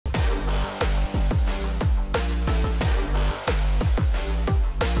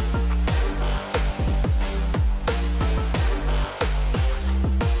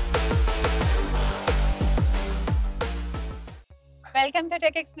Welcome to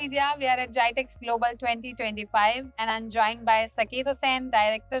TECHx Media. We are at GITEX Global 2025 and I'm joined by Sakkeer Hussain,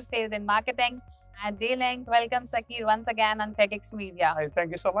 Director Sales and Marketing at D-Link. Welcome Sakkeer once again on TECHx Media. Hi,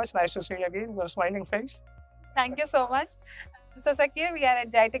 thank you so much. Nice to see you again. Your smiling face. Thank you so much. So Sakkeer, we are at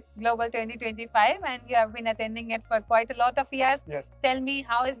GITEX Global 2025 and you have been attending it for quite a lot of years. Yes. Tell me,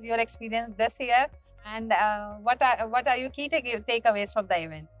 how is your experience this year? And what are your key takeaways from the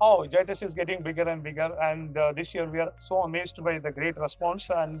event? Oh, GITEX is getting bigger and bigger, and this year we are so amazed by the great response,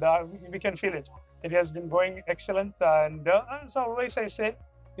 and we can feel it. It has been going excellent, and as always I say,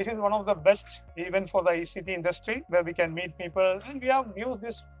 this is one of the best events for the ICT industry where we can meet people, and we have used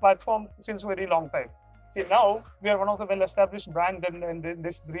this platform since a very long time. See, now we are one of the well-established brands in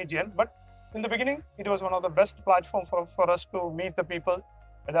this region, but in the beginning, it was one of the best platforms for us to meet the people,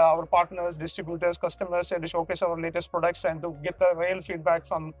 our partners, distributors, customers, and to showcase our latest products and to get the real feedback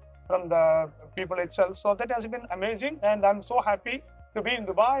from the people itself. So that has been amazing, and I'm so happy to be in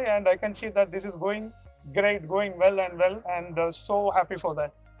Dubai, and I can see that this is going great, going well, and so happy for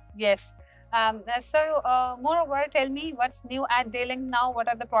that. Yes. Moreover, tell me what's new at D-Link now. What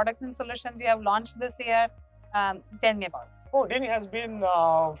are the products and solutions you have launched this year? Tell me about it. Oh, D-Link has been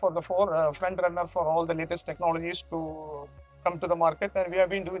front runner for all the latest technologies to come to the market, and we have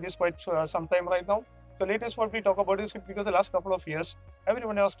been doing this quite some time right now. So latest what we talk about is because the last couple of years,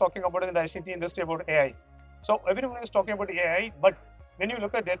 everyone was talking about it in the ICT industry about AI. So everyone is talking about AI, but when you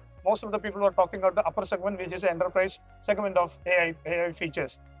look at it, most of the people are talking about the upper segment, which is the enterprise segment of AI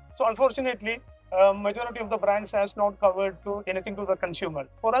features. So unfortunately, majority of the brands has not covered to anything to the consumer.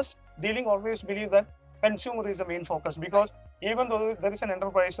 For us, D-Link always believe that consumer is the main focus, because even though there is an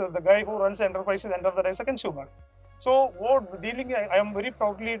enterprise, the guy who runs the enterprise is end of the day is a consumer. So what D-Link, I am very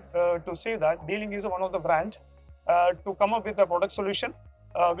proudly to say that D-Link is one of the brands to come up with a product solution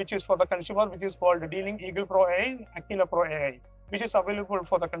which is for the consumer, which is called D-Link Eagle Pro AI, Aquila Pro AI, which is available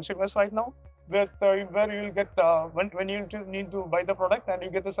for the consumers right now, where you will get when you need to buy the product, and you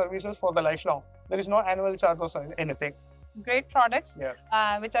get the services for the lifelong. There is no annual charge or anything. Great products,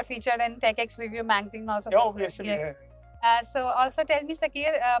 yeah. Which are featured in TECHx Review magazine also. Yeah, obviously. Yes. Yeah. So also tell me,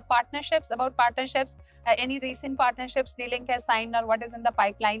 Sakkeer, partnerships, any recent partnerships D-Link has signed, or what is in the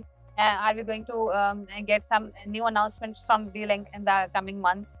pipeline? Are we going to get some new announcements from D-Link in the coming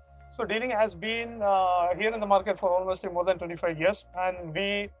months? So D-Link has been here in the market for almost more than 25 years, and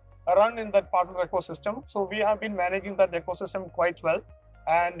we run in that partner ecosystem. So we have been managing that ecosystem quite well,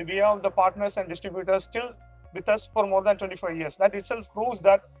 and we have the partners and distributors still with us for more than 25 years. That itself proves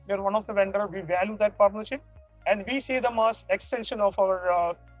that we are one of the vendors. We value that partnership, and we see them as extension of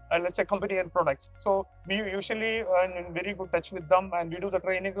our let's say company and products. So we usually are in very good touch with them, and we do the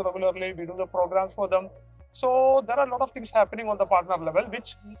training regularly, we do the programs for them. So there are a lot of things happening on the partner level,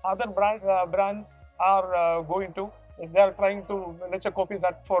 which other brands are going to. They are trying to, let's say, copy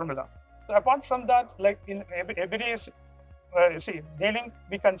that formula. So apart from that, like in every see, D-Link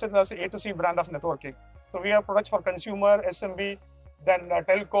we consider as a to C brand of networking. So we have products for consumer, SMB, then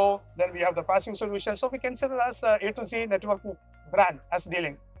telco, then we have the passive solution. So we consider as a to C network brand as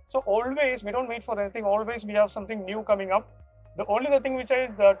D-Link. So always we don't wait for anything. Always we have something new coming up. The only thing which I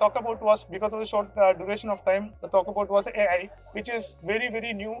talk about was, because of the short duration of time, the talk about was AI, which is very,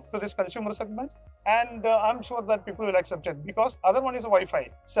 very new to this consumer segment. And I'm sure that people will accept it, because other one is Wi-Fi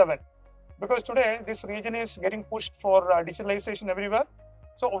 7. Because today this region is getting pushed for digitalization everywhere.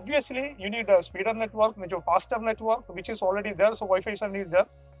 So obviously you need a speeder network, which is a faster network, which is already there. So Wi-Fi 7 is there.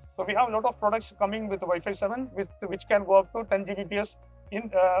 So we have a lot of products coming with Wi-Fi 7, which can go up to 10 Gbps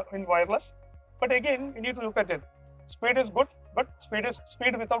in wireless. But again, you need to look at it. Speed is good, but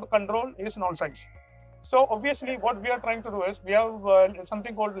speed without control is nonsense. So obviously, what we are trying to do is, we have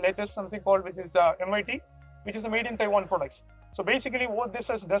something called which is MIT, which is a made in Taiwan products. So basically, what this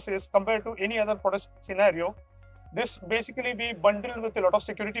does is, compared to any other product scenario, this basically be bundled with a lot of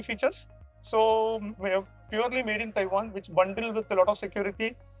security features. So purely made in Taiwan, which bundled with a lot of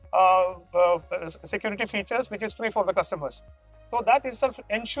security features, which is free for the customers. So that itself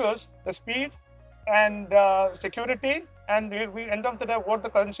ensures the speed and security, and we end of the day, what the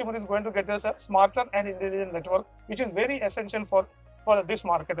consumer is going to get is a smarter and intelligent network, which is very essential for this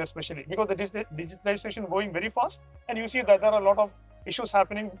market, especially because the digitalization going very fast, and you see that there are a lot of issues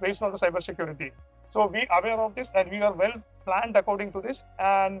happening based on the cybersecurity. So we are aware of this, and we are well planned according to this,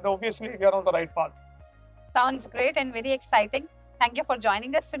 and obviously we are on the right path. Sounds great and very exciting. Thank you for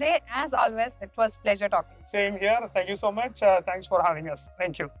joining us today. As always, it was a pleasure talking. Same here. Thank you so much. Thanks for having us.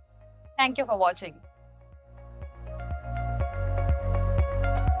 Thank you. Thank you for watching.